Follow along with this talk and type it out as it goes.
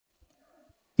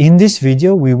In this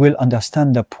video, we will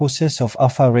understand the process of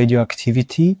alpha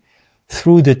radioactivity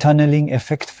through the tunneling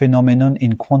effect phenomenon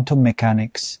in quantum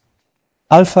mechanics.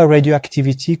 Alpha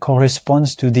radioactivity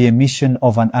corresponds to the emission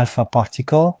of an alpha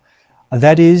particle,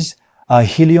 that is, a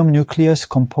helium nucleus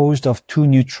composed of 2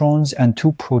 neutrons and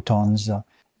 2 protons.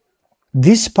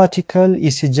 This particle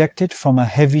is ejected from a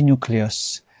heavy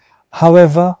nucleus.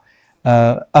 However,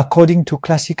 according to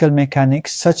classical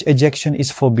mechanics, such ejection is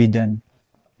forbidden.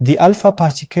 The alpha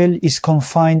particle is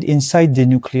confined inside the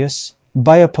nucleus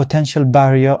by a potential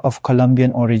barrier of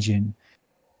Colombian origin.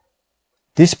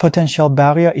 This potential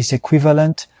barrier is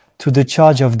equivalent to the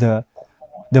charge of the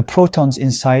protons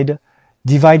inside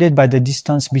divided by the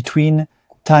distance between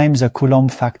times a Coulomb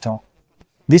factor.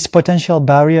 This potential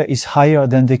barrier is higher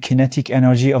than the kinetic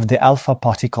energy of the alpha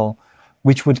particle,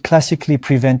 which would classically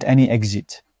prevent any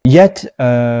exit. Yet,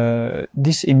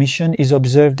 this emission is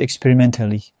observed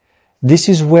experimentally. This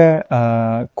is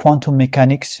where quantum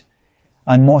mechanics,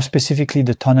 and more specifically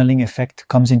the tunneling effect,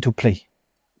 comes into play.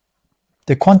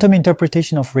 The quantum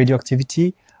interpretation of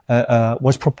radioactivity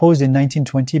was proposed in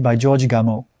 1920 by George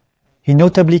Gamow. He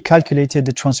notably calculated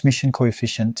the transmission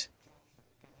coefficient.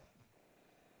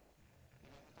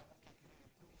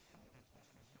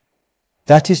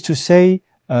 That is to say,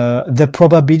 the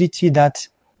probability that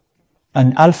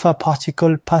an alpha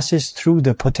particle passes through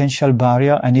the potential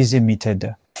barrier and is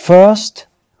emitted. First,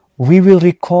 we will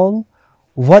recall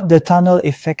what the tunnel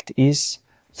effect is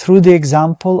through the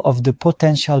example of the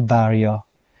potential barrier.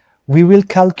 We will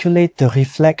calculate the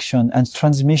reflection and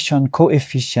transmission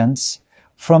coefficients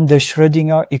from the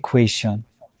Schrödinger equation.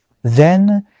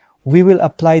 Then, we will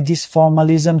apply this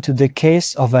formalism to the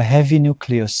case of a heavy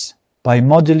nucleus by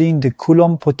modeling the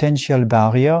Coulomb potential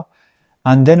barrier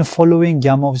and then following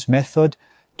Gamow's method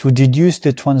to deduce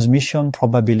the transmission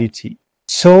probability.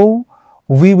 So,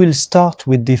 we will start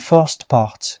with the first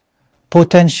part,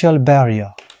 potential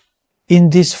barrier. In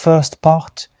this first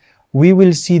part, we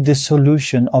will see the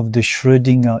solution of the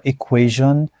Schrödinger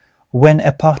equation when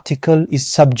a particle is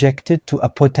subjected to a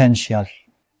potential,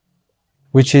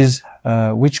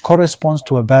 which corresponds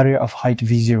to a barrier of height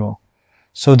V0.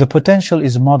 So the potential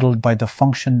is modeled by the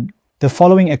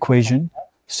following equation.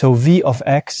 So V of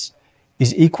x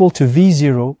is equal to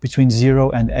V0 between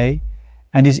 0 and A,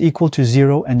 and is equal to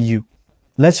 0 and U.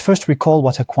 Let's first recall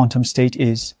what a quantum state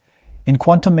is. In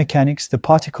quantum mechanics, the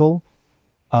particle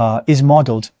is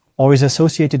modeled or is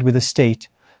associated with a state,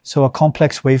 so a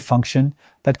complex wave function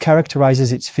that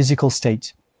characterizes its physical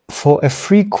state. For a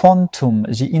free quantum,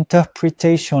 the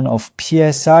interpretation of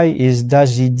psi is that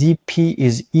the dp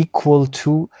is equal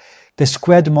to the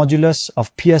squared modulus of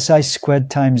psi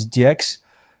squared times dx,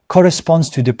 corresponds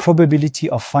to the probability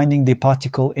of finding the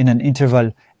particle in an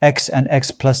interval x and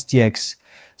x plus dx.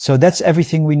 So that's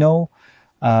everything we know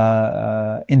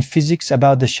in physics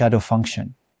about the shadow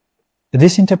function.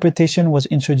 This interpretation was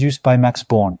introduced by Max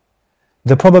Born.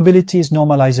 The probability is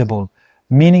normalizable,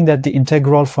 meaning that the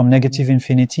integral from negative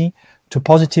infinity to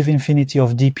positive infinity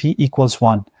of dp equals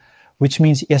 1, which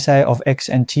means si of x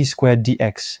and t squared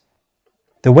dx.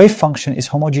 The wave function is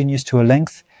homogeneous to a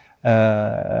length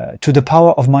to the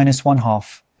power of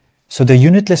 -1/2. So the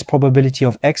unitless probability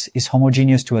of x is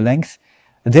homogeneous to a length,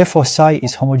 therefore psi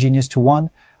is homogeneous to 1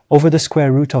 over the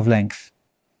square root of length.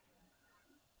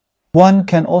 One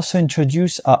can also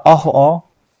introduce a RR,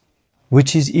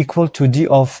 which is equal to d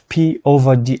of p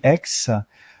over dx,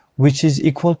 which is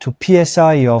equal to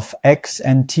psi of x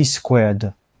and t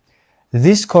squared.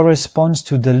 This corresponds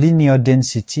to the linear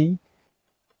density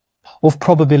of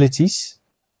probabilities.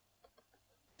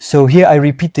 So here I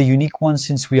repeat the unique one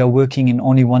since we are working in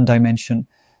only one dimension,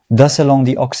 thus along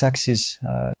the x-axis.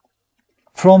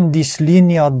 From this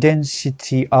linear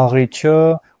density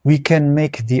RHR, we can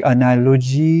make the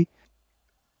analogy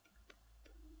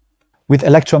with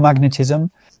electromagnetism.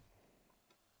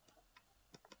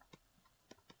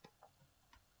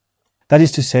 That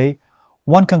is to say,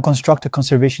 one can construct a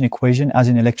conservation equation as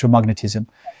in electromagnetism.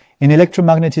 In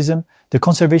electromagnetism, the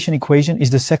conservation equation is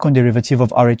the second derivative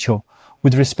of RHO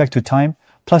with respect to time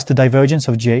plus the divergence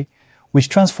of J, which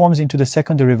transforms into the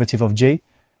second derivative of J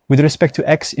with respect to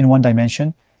x in one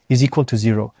dimension is equal to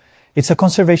 0. It's a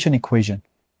conservation equation.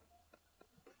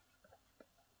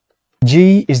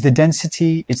 G is the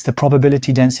density, it's the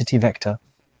probability density vector.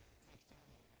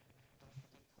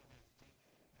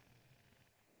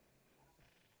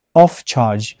 Of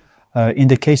charge in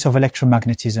the case of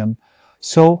electromagnetism.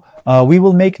 So we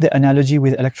will make the analogy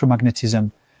with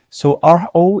electromagnetism. So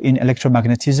Rho in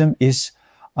electromagnetism is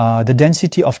the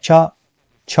density of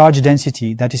charge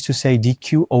density, that is to say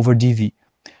dq over dv.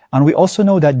 And we also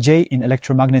know that J in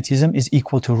electromagnetism is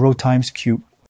equal to rho times q.